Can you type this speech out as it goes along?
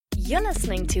You're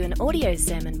listening to an audio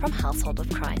sermon from Household of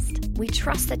Christ. We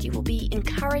trust that you will be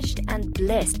encouraged and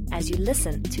blessed as you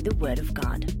listen to the Word of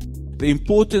God. The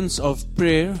importance of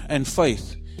prayer and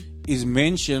faith is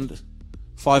mentioned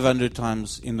 500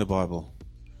 times in the Bible.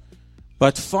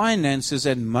 But finances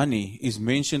and money is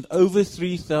mentioned over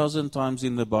 3,000 times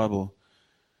in the Bible.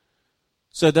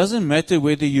 So it doesn't matter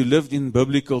whether you lived in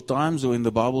biblical times or in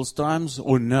the Bible's times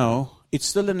or now, it's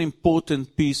still an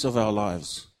important piece of our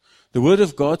lives. The Word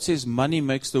of God says money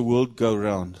makes the world go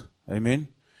round. Amen?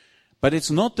 But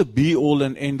it's not the be-all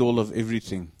and end-all of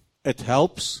everything. It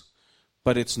helps,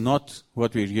 but it's not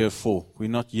what we're here for. We're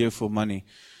not here for money.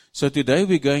 So today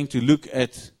we're going to look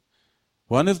at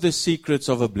one of the secrets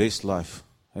of a blessed life.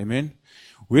 Amen?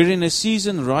 We're in a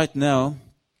season right now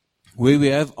where we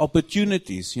have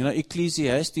opportunities. You know,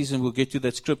 Ecclesiastes, and we'll get to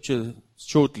that scripture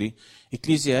shortly.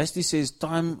 Ecclesiastes says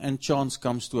time and chance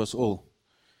comes to us all.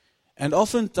 And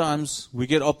oftentimes we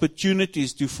get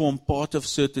opportunities to form part of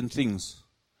certain things.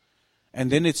 And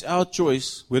then it's our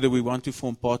choice whether we want to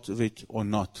form part of it or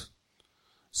not.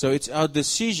 So it's our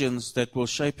decisions that will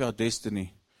shape our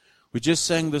destiny. We just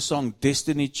sang the song,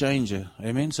 Destiny Changer.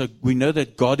 Amen? So we know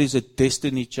that God is a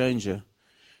destiny changer.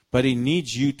 But He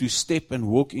needs you to step and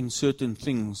walk in certain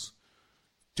things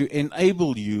to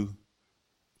enable you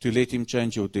to let Him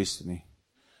change your destiny.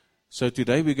 So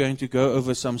today we're going to go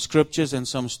over some scriptures and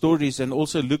some stories and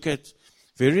also look at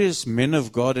various men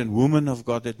of God and women of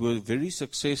God that were very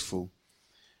successful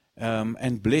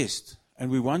and blessed.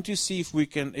 And we want to see if we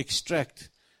can extract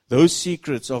those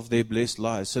secrets of their blessed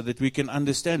lives so that we can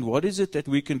understand what is it that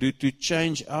we can do to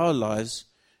change our lives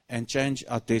and change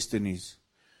our destinies.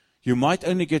 You might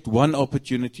only get one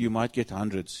opportunity, you might get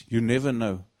hundreds. You never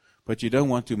know. But you don't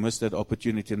want to miss that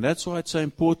opportunity. And that's why it's so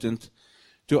important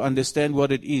to understand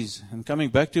what it is. And coming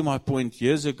back to my point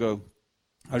years ago,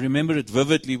 I remember it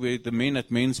vividly where the men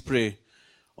at men's prayer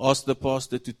asked the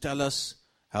pastor to tell us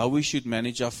how we should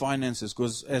manage our finances.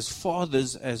 Because as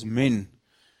fathers, as men,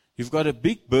 you've got a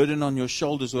big burden on your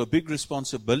shoulders, or a big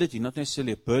responsibility, not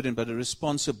necessarily a burden, but a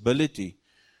responsibility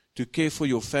to care for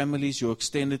your families, your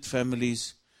extended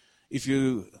families. If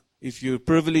you're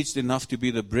privileged enough to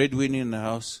be the breadwinner in the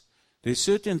house, there's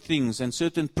certain things and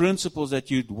certain principles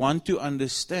that you'd want to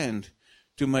understand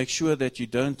to make sure that you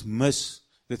don't miss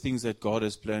the things that God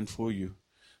has planned for you.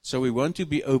 So we want to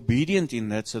be obedient in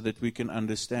that so that we can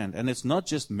understand. And it's not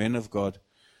just men of God,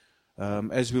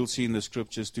 as we'll see in the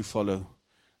scriptures to follow.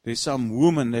 There's some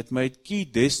women that made key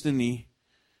destiny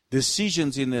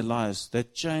decisions in their lives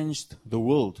that changed the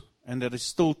world and that is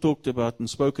still talked about and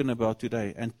spoken about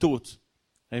today and taught.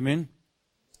 Amen?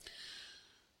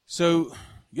 So,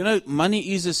 you know,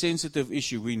 money is a sensitive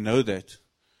issue. We know that.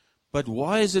 But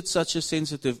why is it such a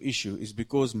sensitive issue? It's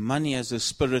because money has a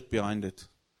spirit behind it.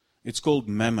 It's called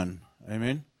mammon.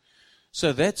 Amen?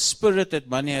 So that spirit that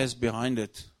money has behind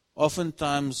it,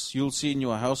 oftentimes you'll see in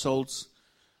your households,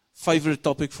 favorite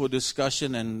topic for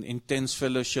discussion and intense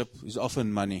fellowship is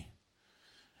often money.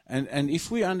 And if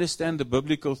we understand the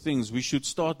biblical things, we should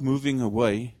start moving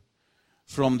away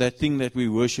from that thing that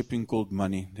we're worshiping called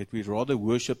money, that we rather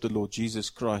worship the Lord Jesus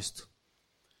Christ.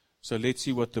 So let's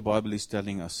see what the Bible is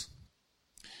telling us.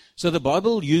 So the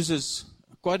Bible uses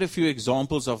quite a few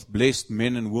examples of blessed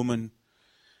men and women,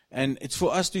 and it's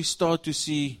for us to start to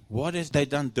see what have they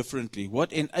done differently,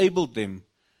 what enabled them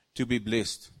to be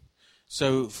blessed.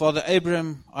 So Father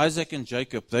Abraham, Isaac and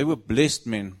Jacob, they were blessed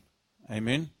men.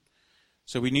 Amen.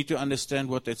 So we need to understand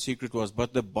what that secret was.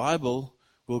 But the Bible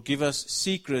will give us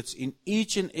secrets in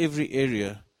each and every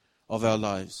area of our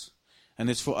lives. And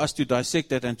it's for us to dissect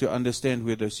that and to understand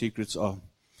where those secrets are.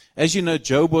 As you know,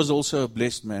 Job was also a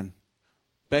blessed man.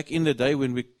 Back in the day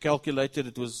when we calculated,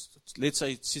 it was, let's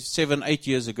say 7-8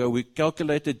 years ago, we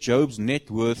calculated Job's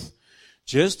net worth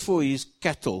just for his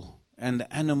cattle and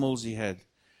the animals he had,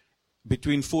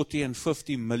 between 40 and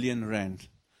 50 million rand.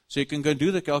 So you can go and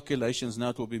do the calculations now,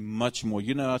 it will be much more.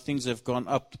 You know how things have gone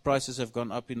up, the prices have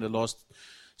gone up in the last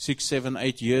 6, 7,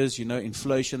 8 years, you know,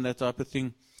 inflation, that type of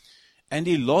thing. And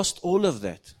he lost all of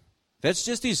that. That's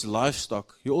just his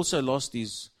livestock. He also lost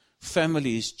his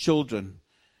family, his children,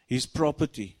 his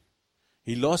property.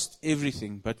 He lost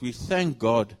everything. But we thank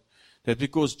God that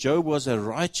because Job was a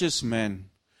righteous man,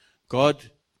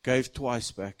 God gave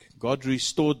twice back. God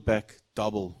restored back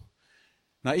double.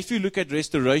 Now, if you look at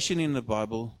restoration in the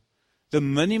Bible, the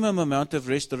minimum amount of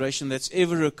restoration that's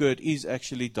ever occurred is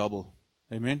actually double.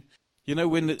 Amen? You know,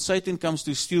 when Satan comes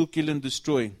to steal, kill, and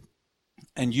destroy,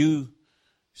 and you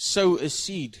sow a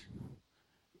seed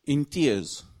in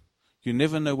tears, you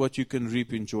never know what you can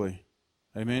reap in joy.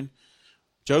 Amen?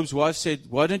 Job's wife said,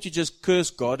 why don't you just curse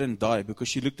God and die? Because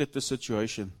she looked at the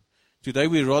situation. Today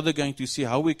we're rather going to see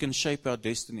how we can shape our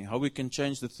destiny, how we can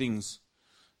change the things,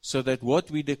 so that what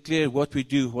we declare, what we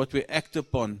do, what we act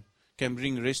upon can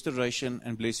bring restoration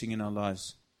and blessing in our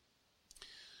lives.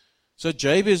 So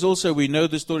Jabez also, we know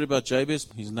the story about Jabez.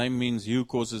 His name means he who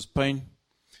causes pain.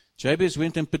 Jabez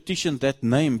went and petitioned that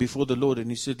name before the Lord, and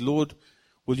he said, Lord,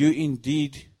 will you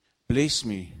indeed bless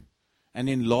me and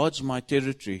enlarge my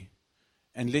territory,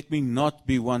 and let me not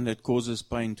be one that causes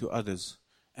pain to others?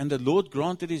 And the Lord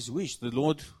granted his wish. The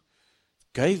Lord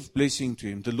gave blessing to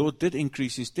him. The Lord did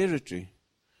increase his territory.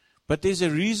 But there's a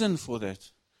reason for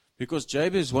that. Because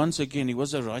Jabez, once again, he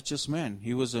was a righteous man.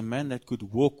 He was a man that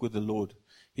could walk with the Lord.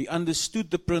 He understood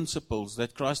the principles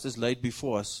that Christ has laid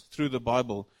before us through the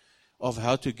Bible of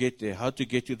how to get there, how to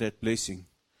get to that blessing.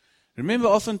 Remember,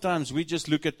 oftentimes we just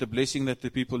look at the blessing that the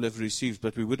people have received,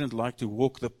 but we wouldn't like to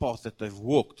walk the path that they've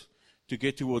walked to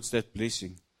get towards that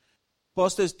blessing.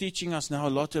 Pastor is teaching us now a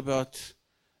lot about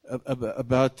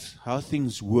how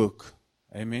things work.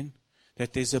 Amen.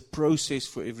 That there's a process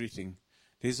for everything.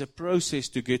 There's a process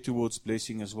to get towards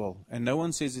blessing as well. And no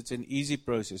one says it's an easy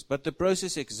process, but the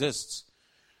process exists.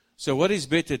 So what is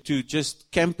better, to just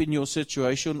camp in your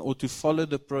situation or to follow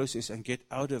the process and get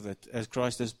out of it as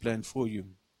Christ has planned for you?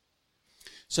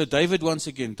 So David, once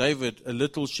again, David, a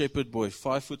little shepherd boy,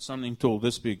 5 foot something tall,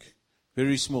 this big,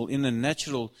 very small. In the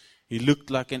natural, he looked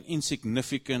like an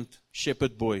insignificant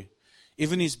shepherd boy.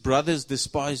 Even his brothers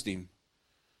despised him.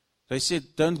 They said,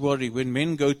 don't worry, when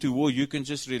men go to war, you can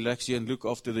just relax here and look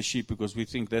after the sheep because we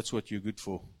think that's what you're good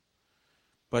for.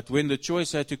 But when the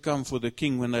choice had to come for the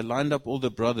king, when they lined up all the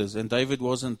brothers and David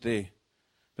wasn't there,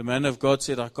 the man of God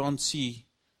said, I can't see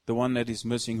the one that is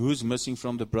missing. Who's missing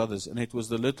from the brothers? And it was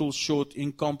the little, short,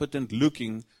 incompetent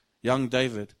looking young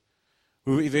David,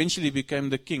 who eventually became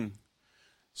the king.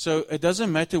 So it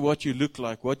doesn't matter what you look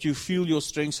like, what you feel your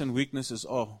strengths and weaknesses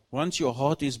are. Once your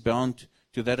heart is bound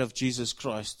to that of Jesus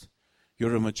Christ,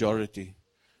 you're a majority.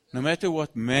 No matter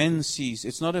what man sees,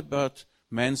 it's not about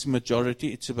man's majority,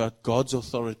 it's about God's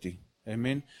authority.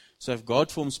 Amen. So if God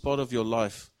forms part of your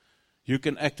life, you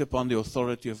can act upon the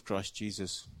authority of Christ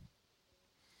Jesus.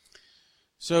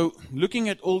 So looking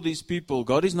at all these people,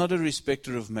 God is not a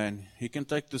respecter of man. He can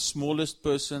take the smallest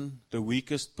person, the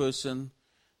weakest person,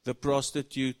 the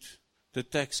prostitute, the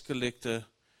tax collector,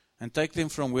 and take them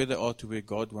from where they are to where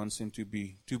God wants them to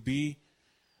be. To be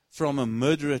from a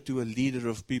murderer to a leader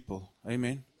of people.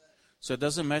 Amen. So it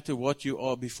doesn't matter what you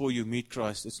are before you meet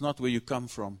Christ. It's not where you come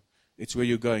from. It's where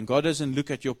you're going. God doesn't look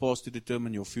at your past to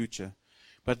determine your future.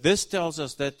 But this tells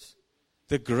us that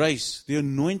the grace, the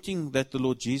anointing that the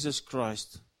Lord Jesus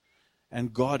Christ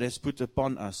and God has put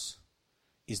upon us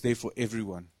is there for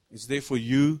everyone. It's there for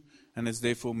you and it's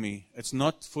there for me. It's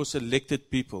not for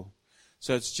selected people.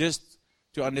 So it's just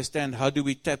to understand how do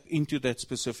we tap into that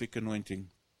specific anointing.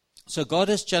 So God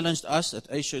has challenged us at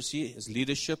HOC as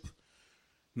leadership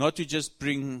not to just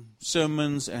bring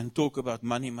sermons and talk about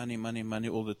money, money, money, money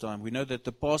all the time. We know that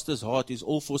the pastor's heart is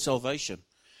all for salvation.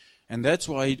 And that's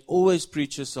why he always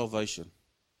preaches salvation.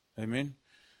 Amen.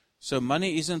 So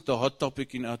money isn't the hot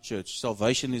topic in our church.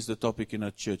 Salvation is the topic in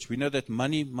our church. We know that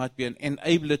money might be an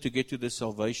enabler to get to this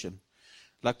salvation.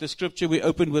 Like the scripture we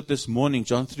opened with this morning,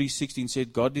 John 3:16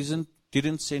 said, God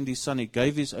didn't send his son. He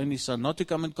gave his only son, not to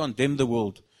come and condemn the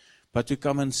world, but to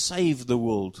come and save the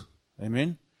world.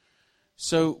 Amen.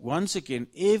 So once again,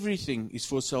 everything is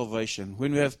for salvation.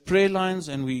 When we have prayer lines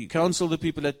and we counsel the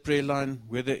people at prayer line,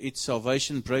 whether it's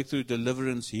salvation, breakthrough,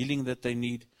 deliverance, healing that they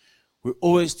need, we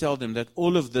always tell them that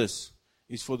all of this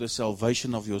is for the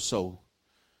salvation of your soul.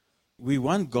 We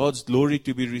want God's glory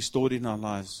to be restored in our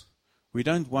lives. We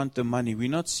don't want the money. We're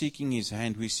not seeking his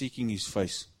hand. We're seeking his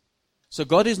face. So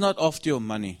God is not after your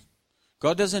money.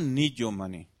 God doesn't need your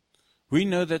money. We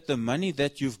know that the money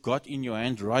that you've got in your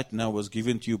hand right now was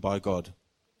given to you by God.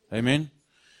 Amen?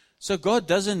 So God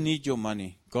doesn't need your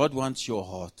money. God wants your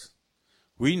heart.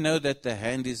 We know that the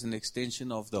hand is an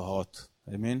extension of the heart.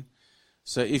 Amen?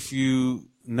 So if you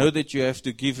know that you have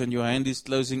to give and your hand is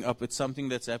closing up, it's something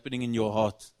that's happening in your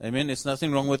heart. Amen? There's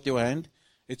nothing wrong with your hand.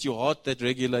 It's your heart that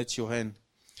regulates your hand.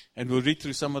 And we'll read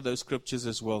through some of those scriptures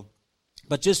as well.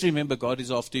 But just remember, God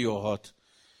is after your heart.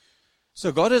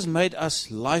 So God has made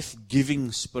us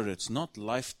life-giving spirits, not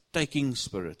life-taking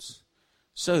spirits.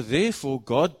 So therefore,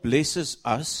 God blesses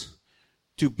us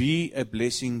to be a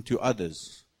blessing to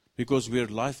others because we're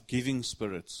life-giving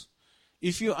spirits.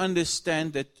 If you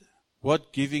understand that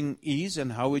what giving is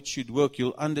and how it should work,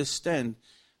 you'll understand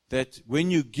that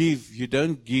when you give, you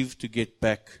don't give to get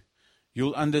back.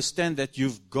 You'll understand that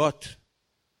you've got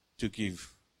to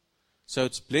give. So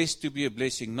it's blessed to be a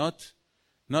blessing, not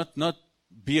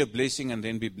be a blessing and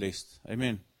then be blessed.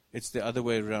 Amen. It's the other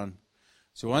way around.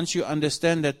 So once you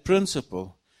understand that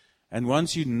principle, and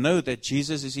once you know that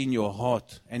Jesus is in your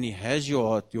heart, and He has your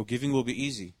heart, your giving will be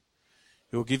easy.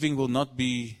 Your giving will not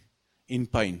be in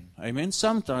pain. Amen.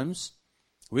 Sometimes,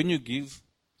 when you give,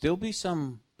 there'll be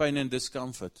some pain and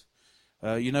discomfort.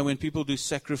 When people do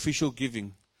sacrificial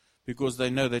giving, because they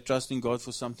know they're trusting God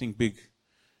for something big,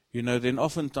 then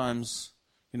oftentimes,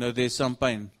 there's some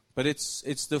pain. But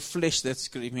it's the flesh that's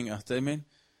screaming out. Amen.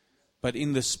 But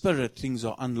in the spirit, things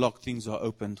are unlocked, things are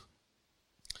opened.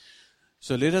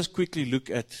 So let us quickly look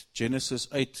at Genesis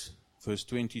 8, verse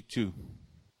 22.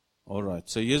 All right,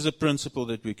 so here's a principle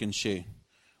that we can share.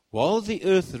 While the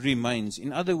earth remains,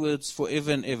 in other words,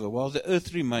 forever and ever, while the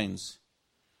earth remains,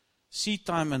 seed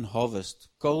time and harvest,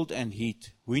 cold and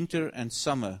heat, winter and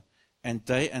summer, and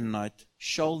day and night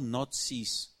shall not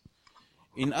cease.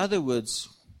 In other words,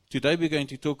 today we're going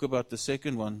to talk about the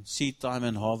second one, seed time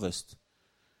and harvest.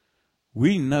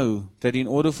 We know that in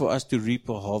order for us to reap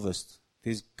a harvest,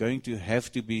 there's going to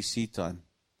have to be seed time.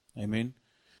 Amen.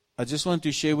 I just want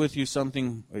to share with you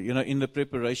something. In the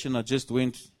preparation, I just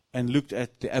went and looked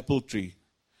at the apple tree.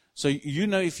 So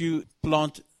if you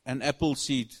plant an apple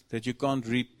seed, that you can't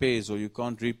reap pears or you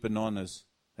can't reap bananas.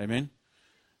 Amen.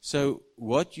 So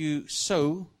what you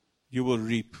sow, you will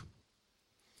reap.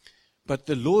 But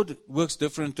the Lord works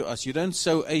different to us. You don't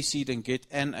sow a seed and get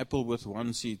an apple with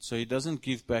one seed. So He doesn't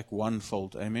give back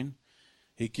onefold. Amen.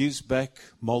 He gives back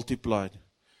multiplied.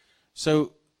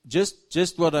 So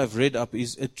just what I've read up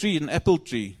is a tree, an apple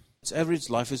tree, its average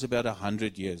life is about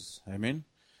 100 years. Amen.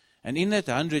 And in that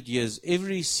 100 years,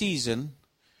 every season,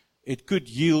 it could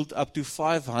yield up to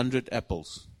 500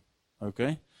 apples.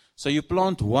 Okay. So you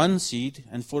plant one seed,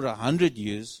 and for 100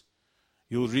 years,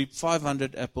 you'll reap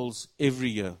 500 apples every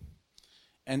year.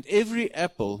 And every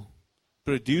apple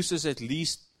produces at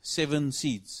least 7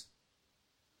 seeds.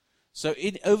 So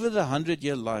over the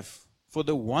 100-year life, for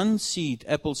the one seed,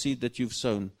 apple seed that you've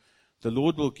sown, the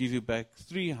Lord will give you back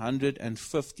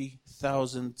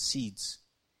 350,000 seeds.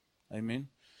 Amen.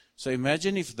 So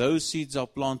imagine if those seeds are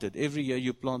planted. Every year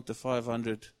you plant the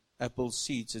 500 apple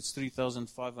seeds. It's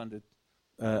 3,500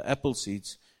 apple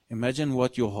seeds. Imagine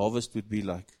what your harvest would be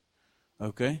like.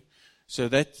 Okay? So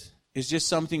that is just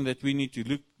something that we need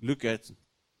to look at,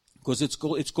 because it's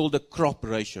called a crop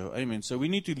ratio. Amen. So we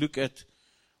need to look at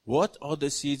what are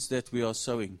the seeds that we are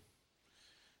sowing.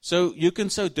 So you can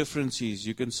sow different seeds.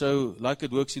 You can sow, like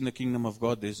it works in the kingdom of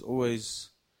God, there's always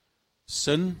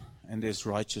sin and there's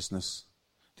righteousness.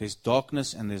 There's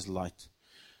darkness and there's light.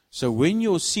 So when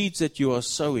your seeds that you are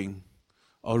sowing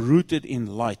are rooted in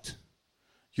light,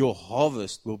 your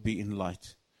harvest will be in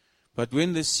light. But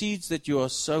when the seeds that you are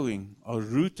sowing are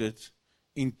rooted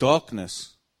in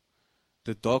darkness,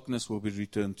 the darkness will be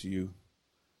returned to you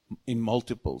in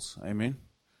multiples. Amen.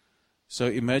 So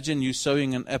imagine you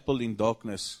sowing an apple in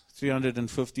darkness.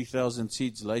 350,000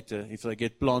 seeds later, if they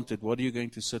get planted, what are you going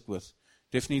to sit with?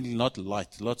 Definitely not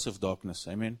light, lots of darkness.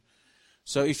 Amen.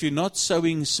 So if you're not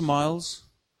sowing smiles,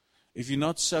 if you're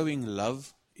not sowing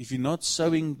love, if you're not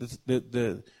sowing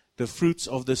the fruits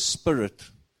of the Spirit,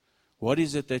 what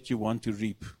is it that you want to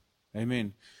reap?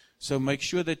 Amen. So make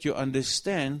sure that you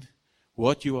understand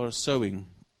what you are sowing.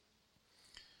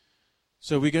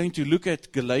 So we're going to look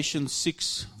at Galatians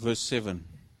 6, verse 7.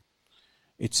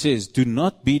 It says, "Do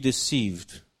not be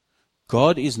deceived.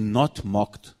 God is not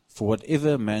mocked, for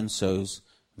whatever man sows,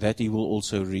 that he will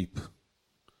also reap."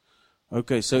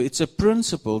 Okay, so it's a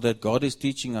principle that God is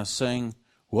teaching us, saying,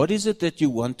 what is it that you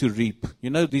want to reap? You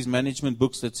know these management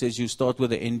books that says you start with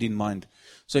the end in mind.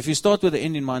 So if you start with the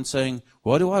end in mind, saying,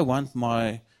 what do I want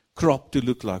my crop to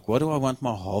look like? What do I want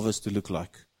my harvest to look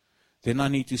like? Then I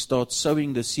need to start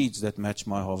sowing the seeds that match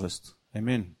my harvest.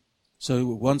 Amen. So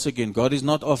once again, God is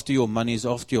not after your money, He's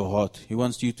after your heart. He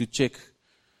wants you to check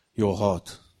your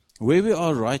heart. Where we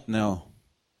are right now,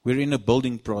 we're in a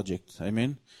building project.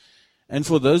 Amen. And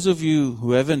for those of you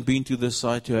who haven't been to the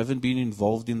site, who haven't been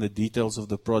involved in the details of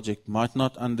the project, might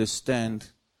not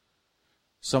understand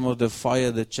some of the fire,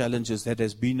 the challenges that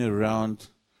has been around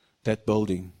that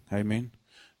building. Amen.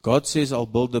 God says, I'll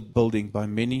build the building by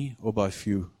many or by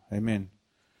few. Amen.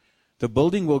 The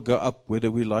building will go up whether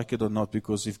we like it or not,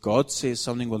 because if God says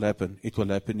something will happen, it will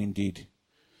happen indeed.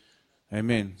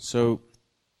 Amen. So,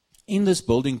 in this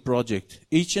building project,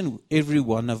 each and every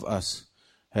one of us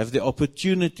have the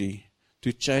opportunity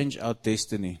to change our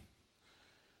destiny.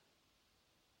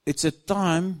 It's a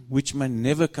time which may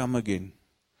never come again.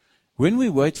 When we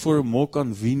wait for a more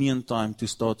convenient time to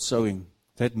start sowing,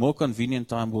 that more convenient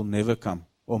time will never come,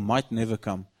 or might never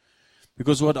come.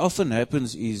 Because what often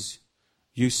happens is,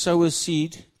 you sow a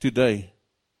seed today,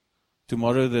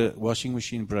 tomorrow the washing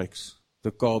machine breaks,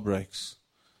 the car breaks,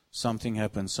 something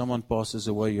happens. Someone passes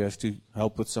away, you have to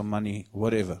help with some money,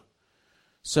 whatever.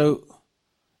 So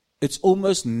it's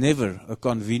almost never a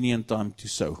convenient time to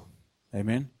sow.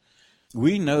 Amen.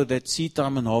 We know that seed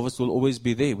time and harvest will always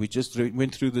be there. We just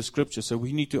went through the scripture, so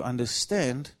we need to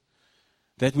understand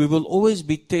that we will always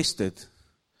be tested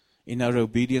in our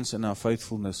obedience and our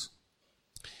faithfulness.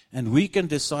 And we can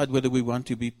decide whether we want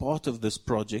to be part of this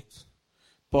project,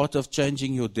 part of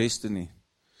changing your destiny.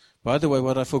 By the way,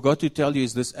 what I forgot to tell you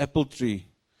is this apple tree,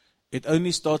 it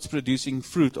only starts producing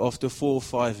fruit after 4 or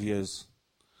 5 years.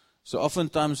 So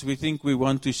oftentimes we think we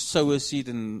want to sow a seed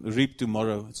and reap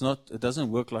tomorrow. It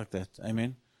doesn't work like that.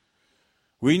 Amen.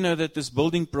 We know that this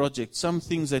building project, some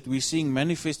things that we're seeing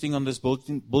manifesting on this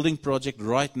building project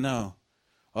right now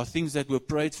are things that were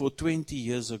prayed for 20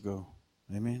 years ago.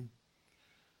 Amen.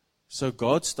 So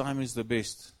God's time is the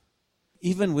best.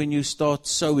 Even when you start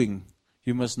sowing,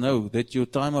 you must know that your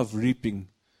time of reaping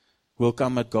will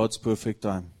come at God's perfect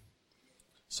time.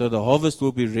 So the harvest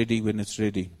will be ready when it's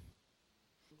ready.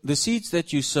 The seeds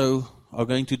that you sow are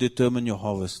going to determine your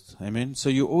harvest. Amen. So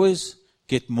you always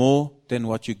get more than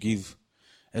what you give,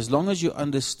 as long as you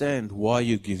understand why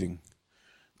you're giving.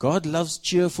 God loves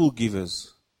cheerful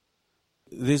givers.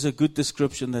 There's a good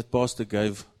description that Pastor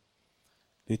gave.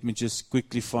 Let me just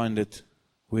quickly find it,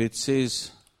 where it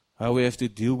says how we have to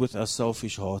deal with our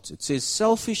selfish hearts. It says,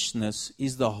 selfishness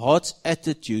is the heart's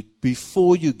attitude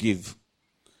before you give,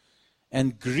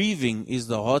 and grieving is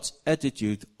the heart's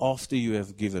attitude after you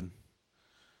have given.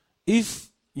 If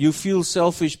you feel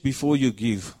selfish before you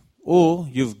give, or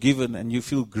you've given and you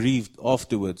feel grieved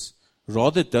afterwards,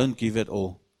 rather don't give at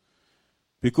all.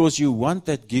 Because you want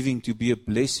that giving to be a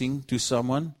blessing to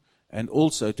someone and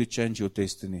also to change your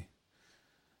destiny.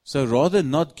 So rather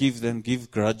not give than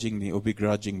give grudgingly or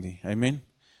begrudgingly. Amen?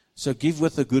 So give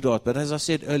with a good heart. But as I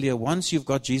said earlier, once you've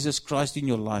got Jesus Christ in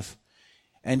your life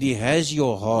and He has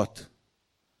your heart,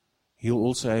 He'll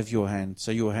also have your hand.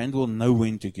 So your hand will know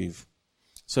when to give.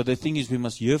 So the thing is, we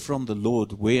must hear from the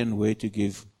Lord where and where to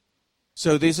give.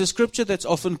 So there's a scripture that's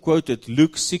often quoted,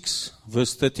 Luke 6,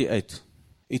 verse 38.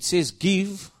 It says,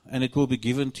 give, and it will be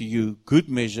given to you, good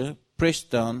measure, pressed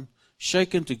down,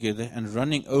 shaken together, and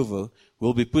running over,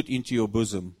 will be put into your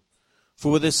bosom.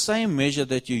 For with the same measure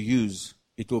that you use,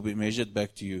 it will be measured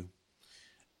back to you.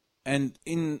 And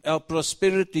in our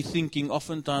prosperity thinking,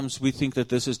 oftentimes we think that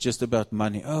this is just about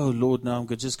money. Oh, Lord, now I'm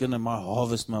just going to my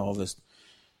harvest.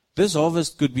 This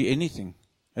harvest could be anything.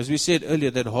 As we said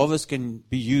earlier, that harvest can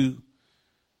be you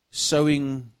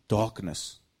sowing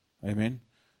darkness. Amen.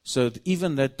 So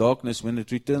even that darkness, when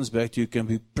it returns back to you, can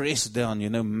be pressed down,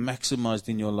 maximized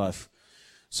in your life.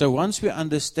 So once we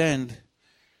understand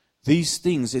these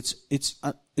things, it's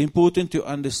important to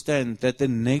understand that the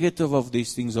negative of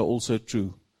these things are also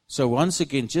true. So once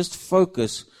again, just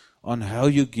focus on how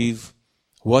you give,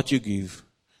 what you give.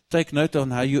 Take note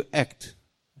on how you act.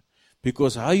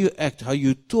 Because how you act, how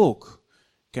you talk,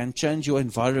 can change your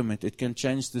environment. It can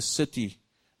change the city,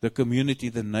 the community,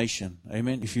 the nation.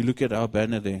 Amen. If you look at our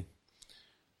banner there,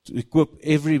 to equip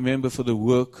every member for the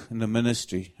work and the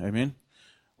ministry. Amen.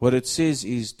 What it says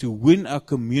is to win our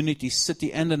community,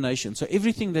 city, and the nation. So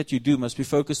everything that you do must be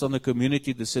focused on the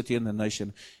community, the city, and the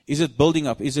nation. Is it building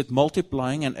up? Is it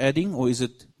multiplying and adding? Or is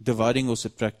it dividing or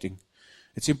subtracting?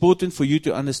 It's important for you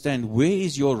to understand where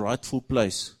is your rightful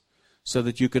place so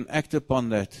that you can act upon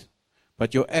that.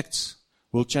 But your acts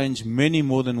will change many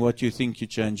more than what you think you're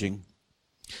changing.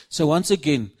 So once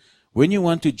again, when you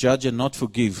want to judge and not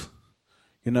forgive,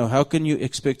 how can you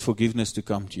expect forgiveness to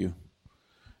come to you?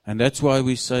 And that's why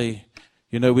we say,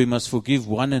 we must forgive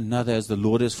one another as the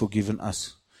Lord has forgiven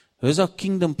us. Those are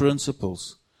kingdom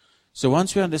principles. So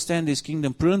once we understand these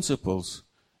kingdom principles,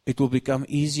 it will become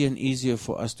easier and easier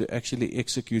for us to actually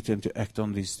execute and to act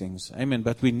on these things. Amen.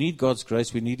 But we need God's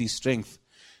grace. We need His strength,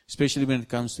 especially when it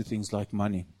comes to things like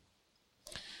money.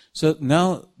 So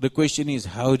now the question is,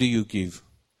 how do you give?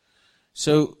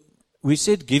 So we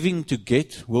said giving to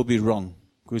get will be wrong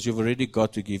because you've already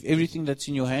got to give. Everything that's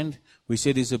in your hand, we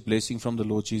said, is a blessing from the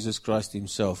Lord Jesus Christ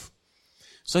Himself.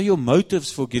 So your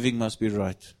motives for giving must be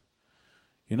right.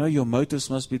 Your motives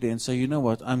must be there and say,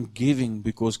 what, I'm giving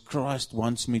because Christ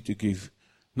wants me to give.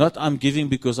 Not I'm giving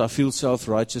because I feel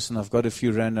self-righteous and I've got a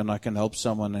few rand and I can help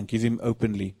someone and give Him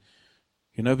openly.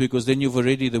 Because then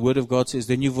the Word of God says,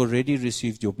 then you've already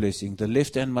received your blessing. The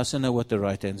left hand mustn't know what the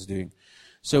right hand's doing.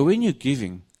 So when you're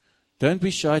giving, don't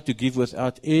be shy to give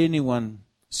without anyone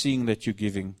seeing that you're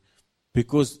giving.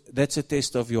 Because that's a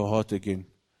test of your heart again.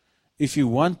 If you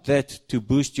want that to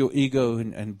boost your ego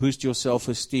and boost your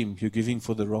self-esteem, you're giving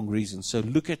for the wrong reason. So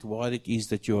look at what it is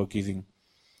that you are giving.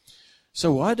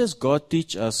 So why does God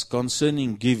teach us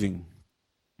concerning giving?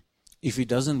 if he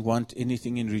doesn't want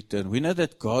anything in return. We know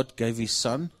that God gave his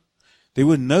Son. There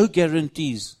were no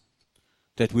guarantees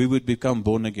that we would become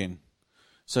born again.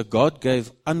 So God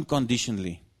gave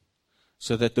unconditionally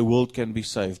so that the world can be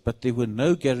saved. But there were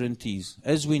no guarantees.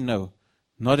 As we know,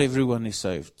 not everyone is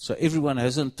saved. So everyone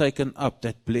hasn't taken up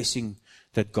that blessing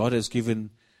that God has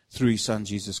given through his Son,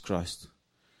 Jesus Christ.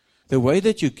 The way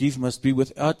that you give must be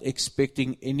without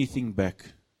expecting anything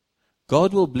back.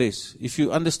 God will bless. If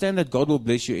you understand that God will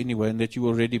bless you anyway and that you're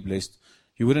already blessed,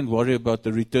 you wouldn't worry about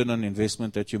the return on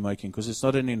investment that you're making, because it's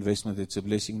not an investment, it's a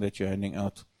blessing that you're handing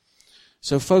out.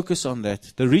 So focus on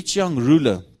that. The rich young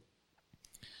ruler,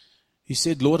 he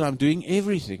said, Lord, I'm doing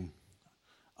everything.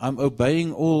 I'm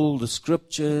obeying all the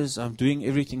scriptures. I'm doing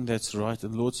everything that's right.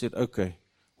 And the Lord said, okay,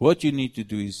 what you need to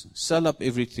do is sell up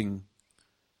everything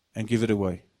and give it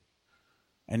away.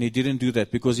 And he didn't do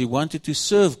that because he wanted to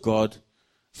serve God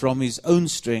from his own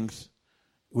strength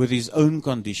with his own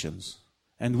conditions.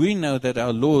 And we know that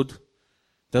our Lord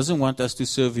doesn't want us to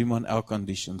serve him on our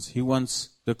conditions. He wants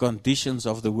the conditions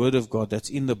of the Word of God that's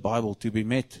in the Bible to be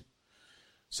met.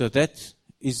 So that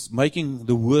is making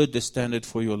the Word the standard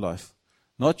for your life.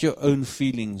 Not your own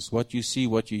feelings, what you see,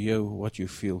 what you hear, what you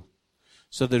feel.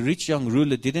 So the rich young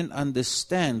ruler didn't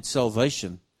understand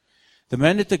salvation. The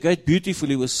man at the gate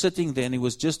beautifully was sitting there and he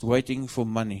was just waiting for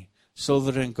money.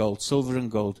 Silver and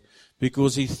gold,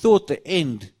 because he thought the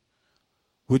end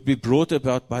would be brought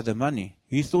about by the money.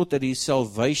 He thought that his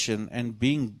salvation and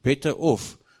being better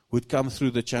off would come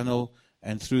through the channel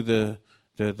and through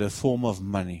the form of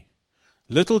money.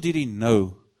 Little did he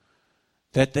know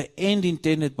that the end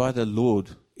intended by the Lord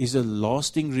is a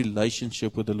lasting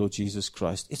relationship with the Lord Jesus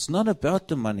Christ. It's not about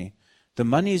the money. The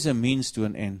money is a means to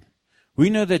an end. We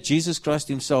know that Jesus Christ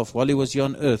himself, while he was here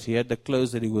on earth, he had the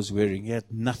clothes that he was wearing. He had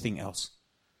nothing else.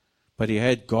 But he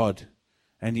had God.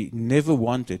 And he never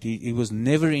wanted. He was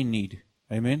never in need.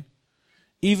 Amen?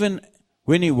 Even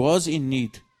when he was in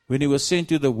need, when he was sent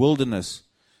to the wilderness,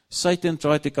 Satan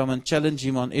tried to come and challenge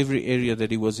him on every area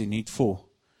that he was in need for.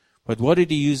 But what did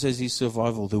he use as his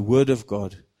survival? The Word of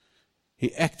God.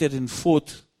 He acted and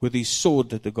fought with his sword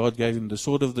that the God gave him, the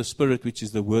sword of the Spirit, which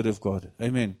is the Word of God.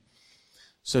 Amen.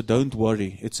 So don't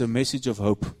worry. It's a message of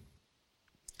hope.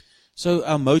 So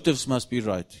our motives must be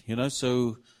right.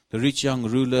 So the rich young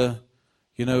ruler,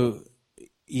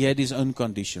 he had his own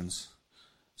conditions.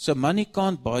 So money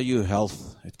can't buy you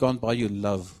health. It can't buy you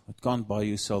love. It can't buy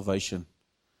you salvation.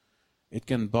 It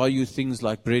can buy you things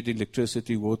like bread,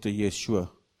 electricity, water, yes,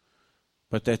 sure.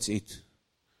 But that's it.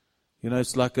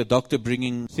 It's like a doctor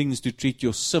bringing things to treat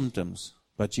your symptoms.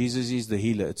 But Jesus is the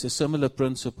healer. It's a similar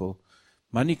principle.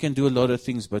 Money can do a lot of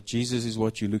things, but Jesus is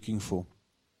what you're looking for.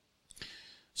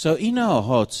 So in our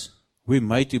hearts, we're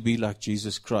made to be like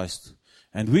Jesus Christ.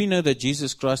 And we know that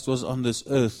Jesus Christ was on this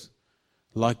earth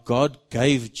like God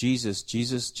gave Jesus.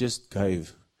 Jesus just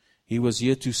gave. He was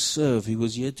here to serve. He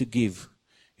was here to give.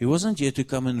 He wasn't here to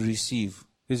come and receive.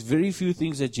 There's very few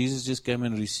things that Jesus just came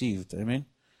and received. Amen?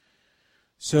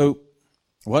 So,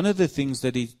 one of the things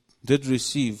that he did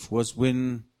receive was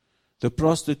when the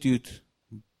prostitute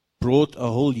brought a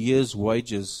whole year's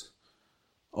wages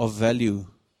of value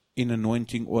in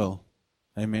anointing oil.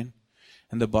 Amen.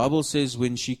 And the Bible says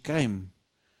when she came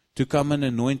to come and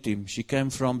anoint him, she came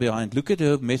from behind. Look at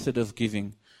her method of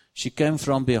giving. She came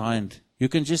from behind. You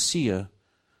can just see her.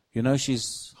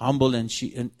 She's humble and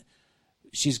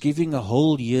she's giving a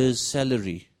whole year's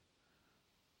salary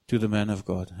to the man of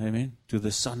God. Amen. To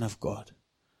the Son of God,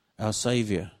 our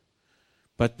Savior.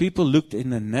 But people looked in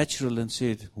the natural and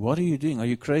said, what are you doing? Are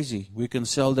you crazy? We can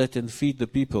sell that and feed the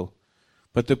people.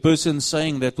 But the person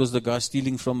saying that was the guy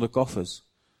stealing from the coffers.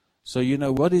 So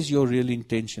what is your real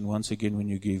intention once again when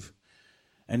you give?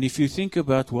 And if you think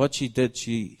about what she did,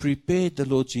 she prepared the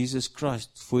Lord Jesus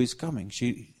Christ for his coming.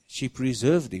 She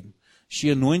preserved him.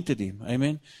 She anointed him.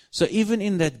 Amen. So even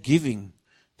in that giving,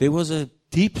 there was a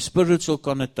deep spiritual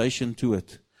connotation to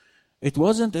it. It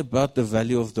wasn't about the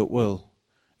value of the oil.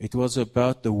 It was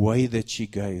about the way that she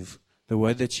gave, the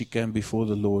way that she came before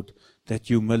the Lord, that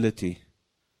humility.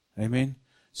 Amen.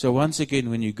 So once again,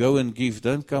 when you go and give,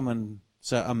 don't come and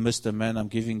say, I'm Mr. Man, I'm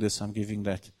giving this, I'm giving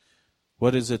that.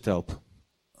 What does it help?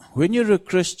 When you're a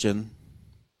Christian,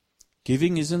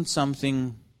 giving isn't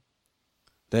something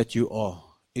that you are.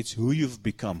 It's who you've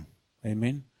become.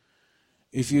 Amen.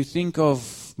 If you think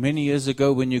of many years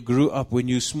ago when you grew up, when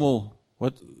you're small,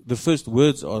 what the first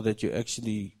words are that you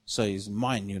actually say is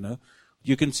mine,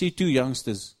 You can see two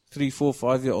youngsters, 3, 4,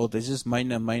 5-year-old, they just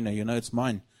mine, it's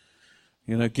mine.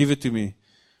 Give it to me.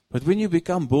 But when you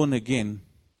become born again,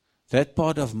 that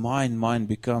part of mine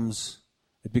becomes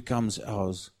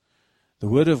ours. The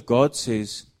Word of God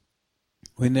says,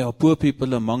 when there are poor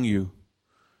people among you,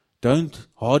 don't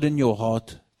harden your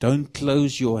heart. Don't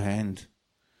close your hand.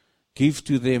 Give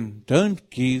to them. Don't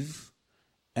give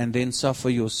and then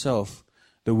suffer yourself.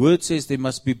 The word says there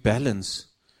must be balance.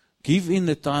 Give in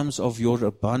the times of your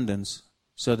abundance,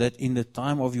 so that in the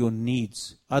time of your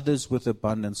needs, others with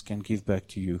abundance can give back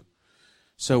to you.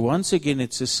 So once again,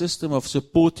 it's a system of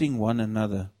supporting one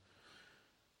another.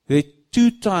 There are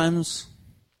 2 times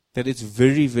that it's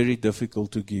very, very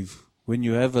difficult to give. When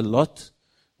you have a lot,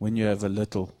 when you have a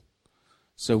little.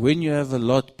 So when you have a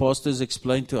lot, pastors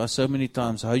explain to us so many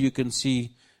times how you can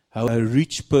see how a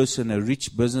rich person, a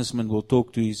rich businessman will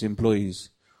talk to his employees.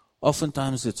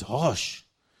 Oftentimes it's harsh,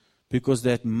 because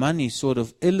that money sort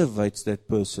of elevates that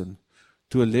person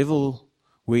to a level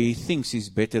where he thinks he's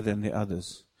better than the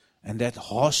others. And that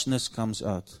harshness comes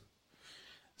out.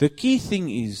 The key thing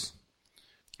is,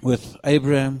 with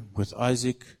Abraham, with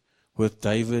Isaac, with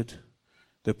David,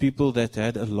 the people that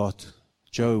had a lot,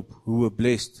 Job, who were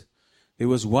blessed, there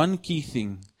was one key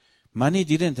thing. Money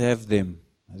didn't have them.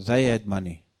 They had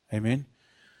money. Amen?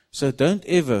 So don't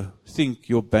ever think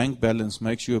your bank balance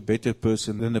makes you a better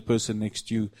person than the person next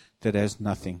to you that has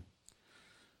nothing.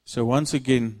 So once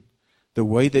again, the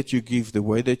way that you give, the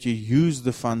way that you use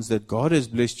the funds that God has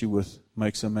blessed you with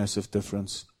makes a massive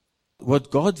difference.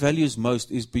 What God values most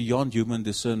is beyond human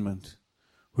discernment.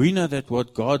 We know that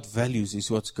what God values is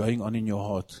what's going on in your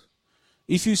heart.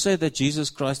 If you say that Jesus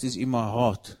Christ is in my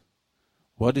heart,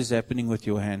 what is happening with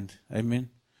your hand? Amen?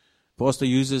 Pastor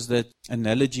uses that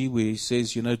analogy where he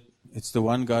says, it's the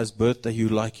one guy's birthday, you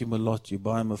like him a lot, you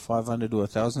buy him a 500 or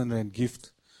 1,000 rand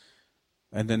gift.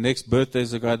 And the next birthday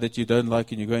is a guy that you don't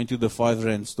like and you go into the 5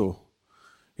 rand store.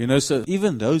 So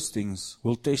even those things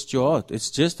will test your heart.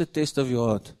 It's just a test of your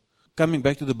heart. Coming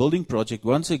back to the building project,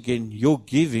 once again, your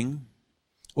giving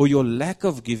or your lack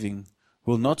of giving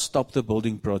will not stop the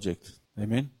building project.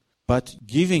 Amen? But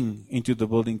giving into the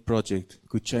building project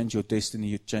could change your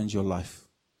destiny, could change your life.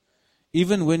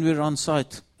 Even when we're on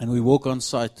site and we walk on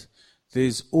site,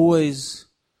 there's always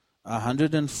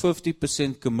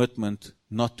 150% commitment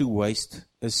not to waste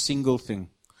a single thing.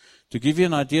 To give you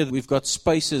an idea, we've got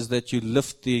spaces that you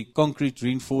lift the concrete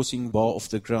reinforcing bar off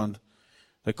the ground.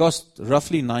 They cost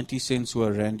roughly 90 cents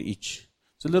or R1 each.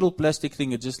 It's a little plastic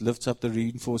thing, it just lifts up the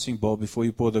reinforcing bar before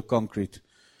you pour the concrete.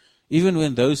 Even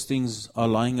when those things are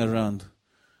lying around,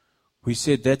 we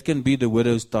said that can be the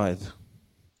widow's tithe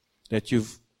that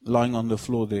you've lying on the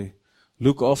floor there.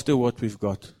 Look after what we've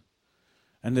got.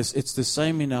 And it's the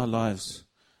same in our lives.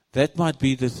 That might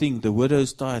be the thing, the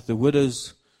widow's tithe, the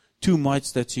widow's 2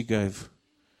 mites that she gave,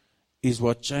 is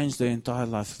what changed their entire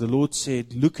life. The Lord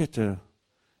said, look at her.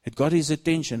 It got his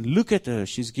attention. Look at her.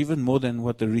 She's given more than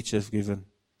what the rich have given.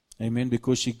 Amen.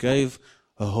 Because she gave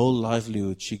a whole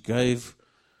livelihood. She gave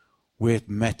where it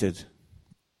mattered.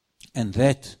 And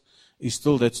that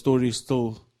story is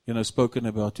still, spoken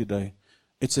about today.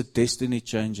 It's a destiny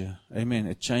changer. Amen.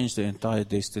 It changed the entire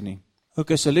destiny.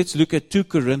 Okay, so let's look at 2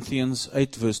 Corinthians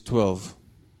 8 verse 12.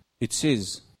 It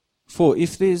says, for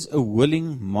if there is a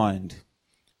willing mind,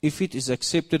 if it is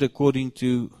accepted according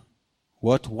to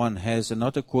what one has and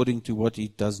not according to what he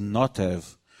does not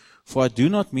have, for I do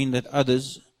not mean that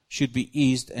others should be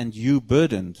eased and you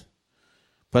burdened,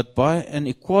 but by an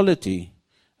equality,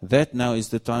 that now is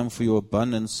the time for your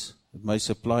abundance may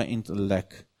supply into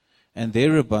lack, and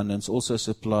their abundance also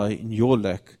supply in your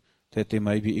lack, that there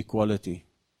may be equality.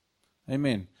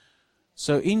 Amen.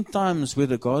 So in times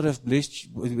where God has blessed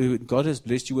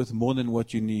you with more than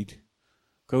what you need,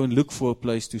 go and look for a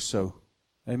place to sow.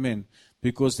 Amen.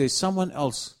 Because there's someone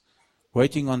else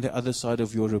waiting on the other side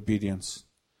of your obedience.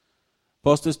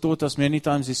 Pastors taught us many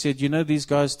times, he said, these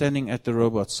guys standing at the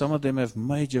robots, some of them have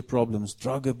major problems,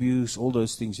 drug abuse, all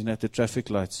those things, at the traffic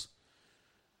lights.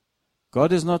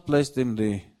 God has not placed them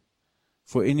there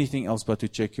for anything else but to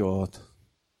check your heart.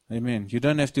 Amen. You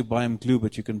don't have to buy him glue,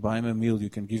 but you can buy him a meal. You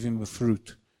can give him a fruit.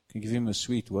 You can give him a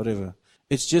sweet, whatever.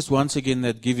 It's just once again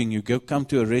that giving. You come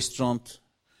to a restaurant,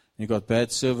 you got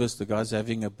bad service, the guy's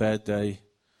having a bad day.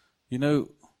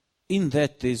 In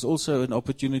that there's also an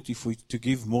opportunity for you to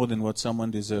give more than what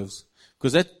someone deserves.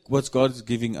 Because that's what God is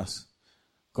giving us.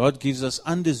 God gives us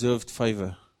undeserved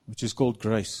favor, which is called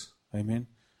grace. Amen.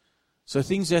 So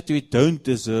things that we don't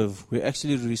deserve, we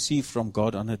actually receive from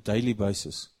God on a daily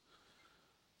basis.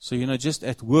 So, just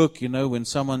at work, when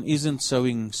someone isn't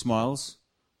sowing smiles,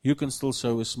 you can still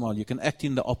sow a smile. You can act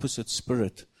in the opposite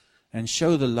spirit and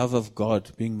show the love of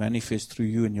God being manifest through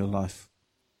you in your life.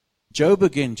 Job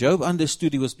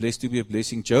understood he was blessed to be a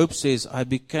blessing. Job says, I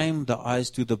became the eyes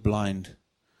to the blind.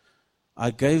 I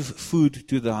gave food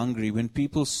to the hungry. When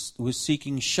people were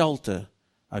seeking shelter,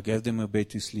 I gave them a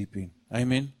bed to sleep in.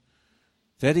 Amen.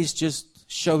 That is just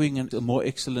showing in a more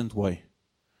excellent way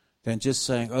than just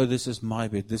saying, oh, this is my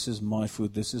bed, this is my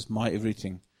food, this is my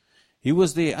everything. He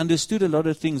was there, understood a lot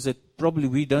of things that probably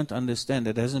we don't understand,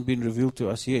 that hasn't been revealed to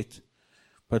us yet.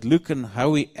 But look at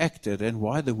how he acted and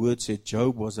why the word said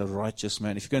Job was a righteous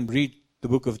man. If you can read the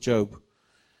book of Job,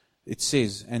 it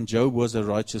says, and Job was a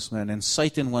righteous man, and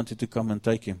Satan wanted to come and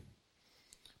take him.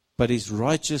 But his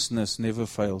righteousness never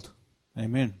failed.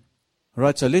 Amen.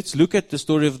 Right, so let's look at the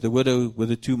story of the widow with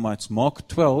the two mites. Mark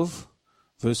 12,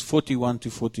 verse 41 to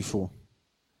 44.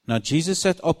 Now Jesus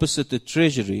sat opposite the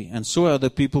treasury and saw how the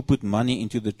people put money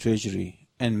into the treasury,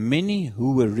 and many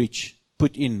who were rich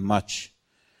put in much.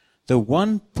 The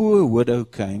one poor widow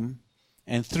came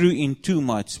and threw in 2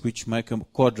 mites, which make a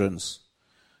quadrans.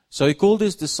 So he called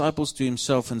his disciples to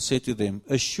himself and said to them,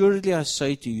 assuredly I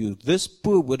say to you, this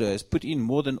poor widow has put in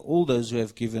more than all those who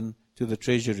have given to the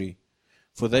treasury.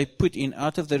 For they put in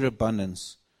out of their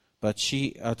abundance, but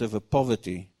she out of her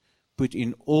poverty put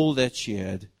in all that she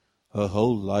had, her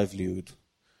whole livelihood.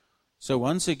 So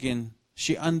once again,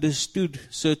 she understood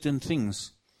certain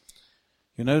things,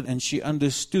 and she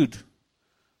understood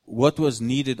what was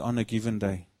needed on a given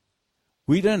day.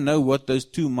 We don't know what those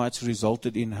 2 mites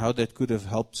resulted in, how that could have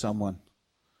helped someone.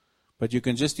 But you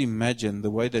can just imagine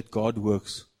the way that God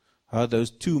works, how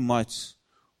those 2 mites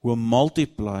were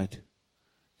multiplied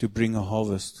to bring a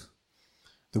harvest.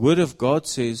 The Word of God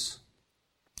says,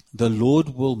 the Lord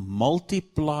will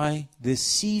multiply the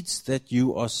seeds that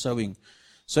you are sowing.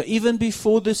 So even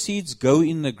before the seeds go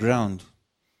in the ground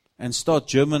and start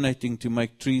germinating to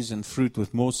make trees and fruit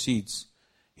with more seeds,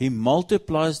 He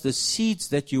multiplies the seeds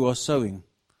that you are sowing.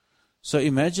 So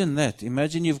imagine that.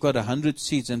 Imagine you've got 100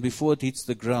 seeds and before it hits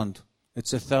the ground,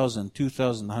 it's 1,000,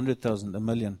 2,000, 100,000,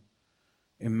 1,000,000.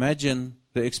 Imagine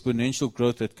the exponential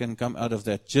growth that can come out of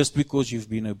that just because you've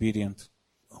been obedient.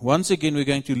 Once again, we're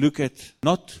going to look at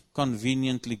not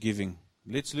conveniently giving.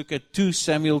 Let's look at 2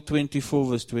 Samuel 24,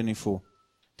 verse 24.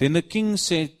 Then the king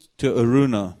said to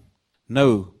Araunah,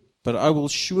 no, but I will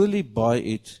surely buy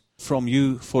it from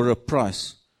you for a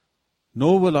price.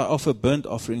 Nor will I offer burnt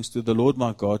offerings to the Lord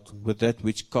my God with that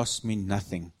which costs me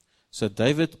nothing. So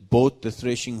David bought the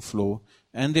threshing floor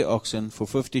and the oxen for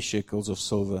 50 shekels of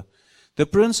silver. The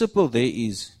principle there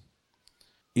is,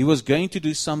 he was going to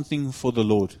do something for the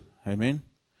Lord. Amen.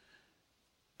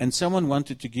 And someone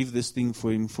wanted to give this thing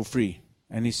for him for free.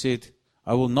 And he said,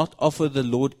 I will not offer the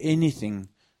Lord anything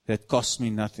that costs me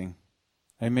nothing.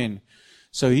 Amen.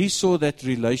 So he saw that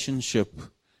relationship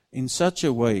in such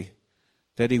a way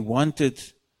that he wanted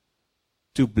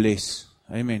to bless.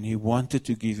 Amen. He wanted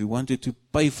to give. He wanted to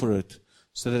pay for it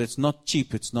so that it's not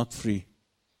cheap, it's not free.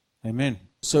 Amen.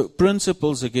 So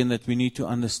principles again that we need to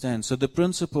understand. So the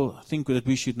principle I think that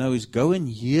we should know is go and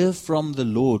hear from the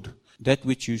Lord that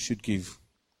which you should give.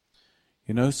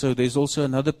 So there's also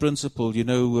another principle,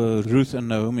 Ruth and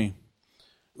Naomi,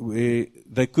 where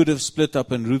they could have split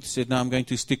up and Ruth said, no, I'm going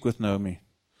to stick with Naomi.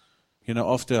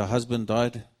 After her husband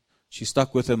died, she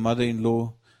stuck with her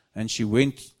mother-in-law and she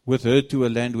went with her to a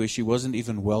land where she wasn't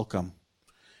even welcome.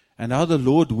 And how the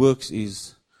Lord works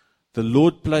is, the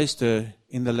Lord placed her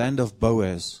in the land of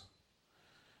Boaz.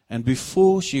 And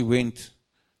before she went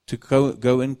to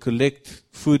go and collect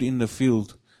food in the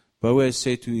field, Boaz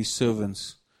said to his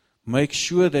servants, make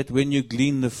sure that when you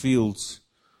glean the fields,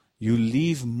 you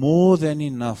leave more than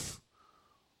enough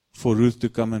for Ruth to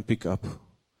come and pick up.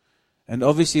 And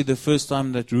obviously the first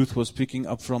time that Ruth was picking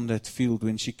up from that field,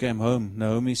 when she came home,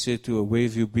 Naomi said to her, where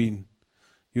have you been?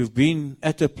 You've been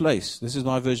at a place, this is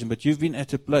my version, but you've been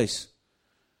at a place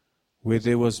where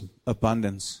there was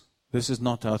abundance. This is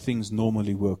not how things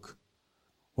normally work.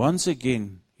 Once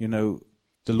again, the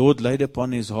Lord laid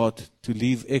upon his heart to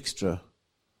leave extra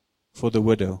for the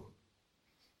widow.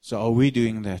 So are we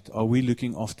doing that? Are we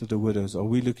looking after the widows? Are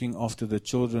we looking after the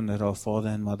children that are father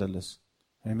and motherless?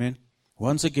 Amen.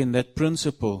 Once again, that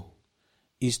principle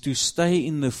is to stay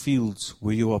in the fields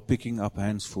where you are picking up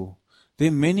handsful. There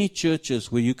are many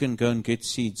churches where you can go and get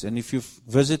seeds. And if you're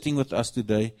visiting with us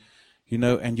today,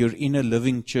 and you're in a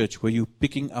living church where you're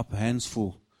picking up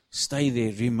handsful, stay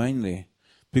there, remain there.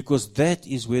 Because that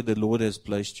is where the Lord has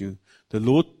placed you. The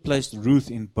Lord placed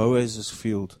Ruth in Boaz's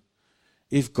field.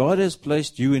 If God has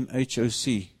placed you in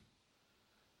HOC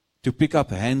to pick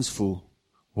up handsful,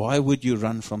 why would you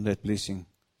run from that blessing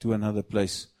to another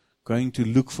place, going to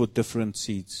look for different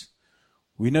seeds?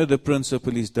 We know the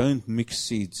principle is don't mix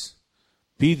seeds.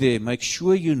 Be there, make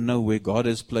sure you know where God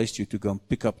has placed you to go and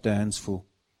pick up the handsful.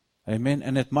 Amen.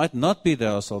 And it might not be the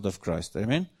household of Christ.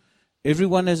 Amen.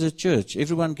 Everyone has a church.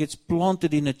 Everyone gets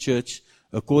planted in a church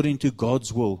according to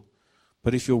God's will.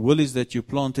 But if your will is that you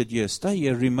planted here, stay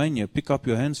here, remain here, pick up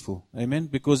your hands full. Amen?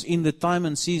 Because in the time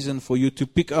and season for you to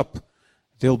pick up,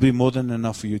 there'll be more than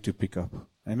enough for you to pick up.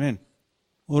 Amen.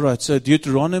 All right, so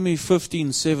Deuteronomy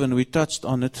 15:7, we touched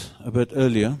on it a bit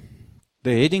earlier.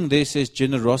 The heading there says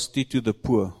generosity to the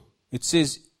poor. It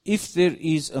says, if there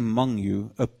is among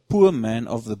you a poor man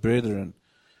of the brethren,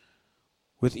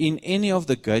 within any of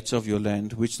the gates of your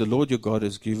land, which the Lord your God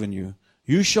has given you,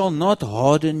 you shall not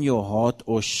harden your heart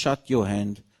or shut your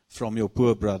hand from your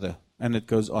poor brother. And it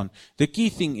goes on. The key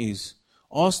thing is,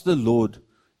 ask the Lord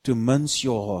to mince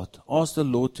your heart. Ask the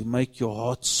Lord to make your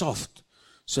heart soft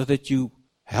so that you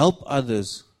help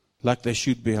others like they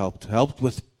should be helped. Helped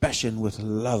with passion, with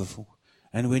love.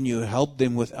 And when you help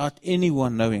them without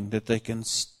anyone knowing that they can,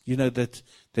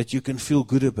 that you can feel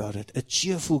good about it. A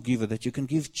cheerful giver, that you can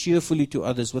give cheerfully to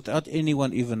others without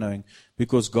anyone even knowing.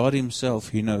 Because God Himself,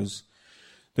 He knows.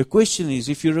 The question is,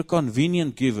 if you're a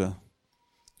convenient giver,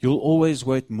 you'll always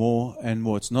wait more and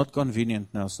more. It's not convenient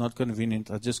now. It's not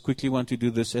convenient. I just quickly want to do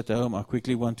this at home. I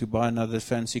quickly want to buy another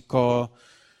fancy car.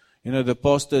 The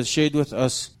pastor shared with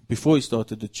us before he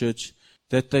started the church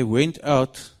that they went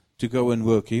out to go and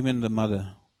work. Him and the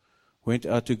mother went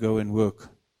out to go and work.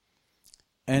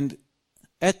 And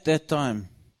at that time,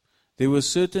 there were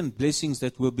certain blessings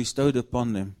that were bestowed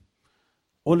upon them.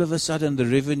 All of a sudden, the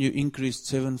revenue increased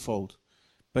sevenfold.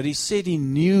 But he said he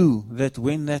knew that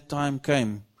when that time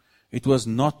came, it was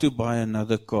not to buy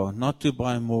another car, not to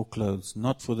buy more clothes,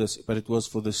 not for this, but it was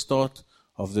for the start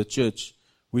of the church,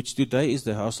 which today is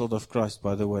the household of Christ,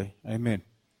 by the way. Amen.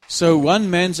 So one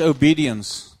man's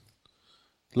obedience,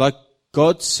 like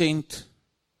God sent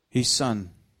His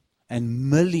Son, and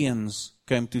millions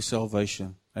came to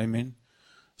salvation. Amen.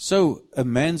 So a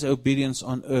man's obedience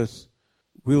on earth,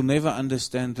 we'll never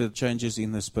understand the changes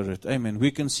in the Spirit. Amen.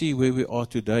 We can see where we are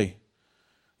today.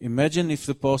 Imagine if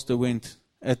the pastor went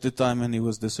at the time and he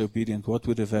was disobedient. What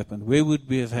would have happened? Where would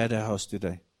we have had our house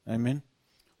today? Amen.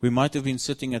 We might have been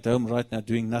sitting at home right now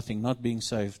doing nothing, not being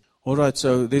saved. All right,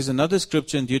 so there's another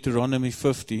scripture in Deuteronomy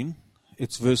 15.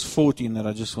 It's verse 14 that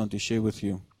I just want to share with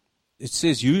you. It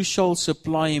says, you shall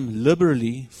supply him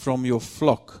liberally from your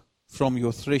flock, from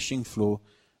your threshing floor,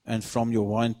 and from your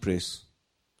winepress.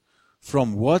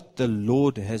 From what the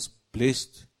Lord has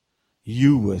blessed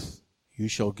you with, you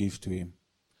shall give to him.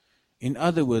 In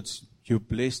other words, you're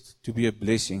blessed to be a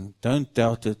blessing. Don't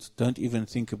doubt it. Don't even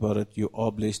think about it. You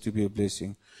are blessed to be a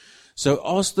blessing. So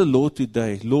ask the Lord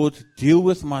today, Lord, deal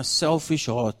with my selfish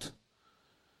heart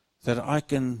that I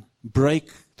can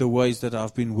break the ways that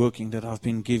I've been working, that I've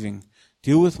been giving.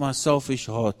 Deal with my selfish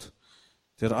heart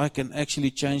that I can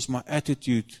actually change my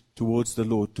attitude towards the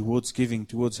Lord, towards giving,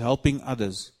 towards helping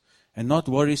others. And not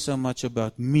worry so much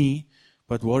about me,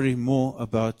 but worry more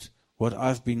about what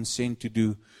I've been sent to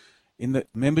do. In the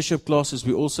membership classes,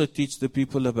 we also teach the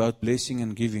people about blessing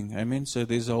and giving. Amen. So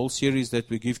there's a whole series that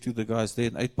we give to the guys there,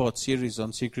 an 8-part series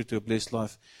on Secret to a Blessed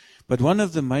Life. But one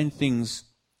of the main things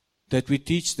that we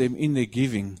teach them in their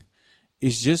giving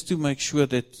is just to make sure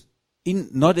that in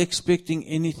not expecting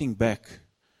anything back,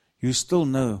 you still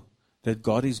know that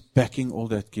God is backing all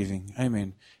that giving.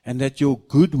 Amen. And that your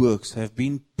good works have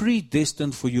been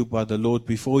predestined for you by the Lord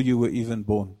before you were even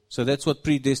born. So that's what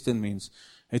predestined means.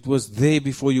 It was there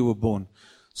before you were born.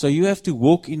 So you have to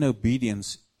walk in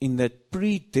obedience in that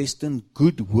predestined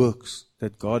good works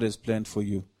that God has planned for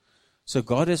you. So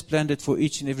God has planned it for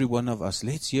each and every one of us.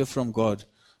 Let's hear from God.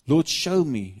 Lord, show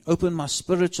me. Open my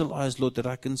spiritual eyes, Lord, that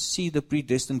I can see the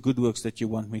predestined good works that you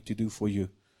want me to do for you.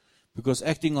 Because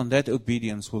acting on that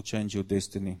obedience will change your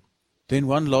destiny. Then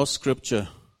one last scripture,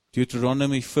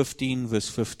 Deuteronomy 15 verse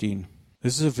 15.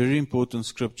 This is a very important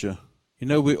scripture.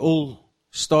 We all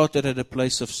started at a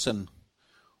place of sin.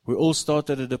 We all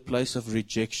started at a place of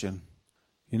rejection.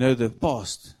 The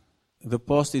past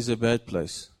is a bad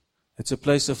place. It's a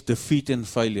place of defeat and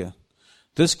failure.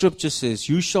 This scripture says,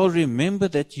 you shall remember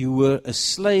that you were a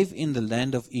slave in the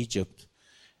land of Egypt,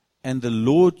 and the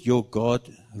Lord your God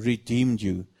redeemed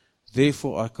you.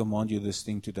 Therefore, I command you this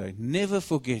thing today. Never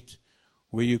forget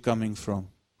where you're coming from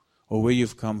or where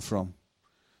you've come from.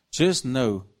 Just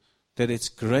know that it's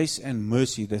grace and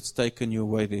mercy that's taken you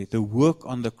away there. The work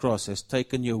on the cross has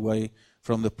taken you away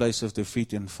from the place of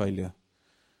defeat and failure.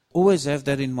 Always have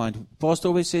that in mind. Pastor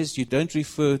always says you don't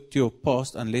refer to your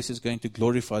past unless it's going to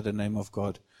glorify the name of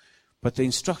God. But the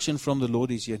instruction from the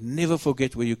Lord is here, never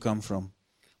forget where you come from.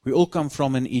 We all come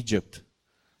from in Egypt.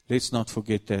 Let's not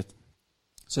forget that.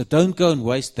 So don't go and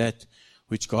waste that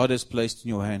which God has placed in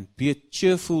your hand. Be a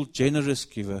cheerful, generous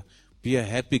giver. Be a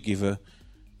happy giver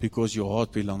because your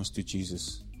heart belongs to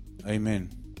Jesus.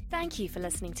 Amen. Thank you for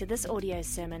listening to this audio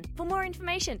sermon. For more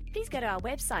information, please go to our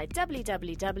website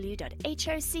www.hoc.org.za.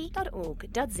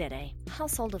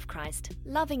 Household of Christ,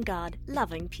 loving God,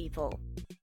 loving people.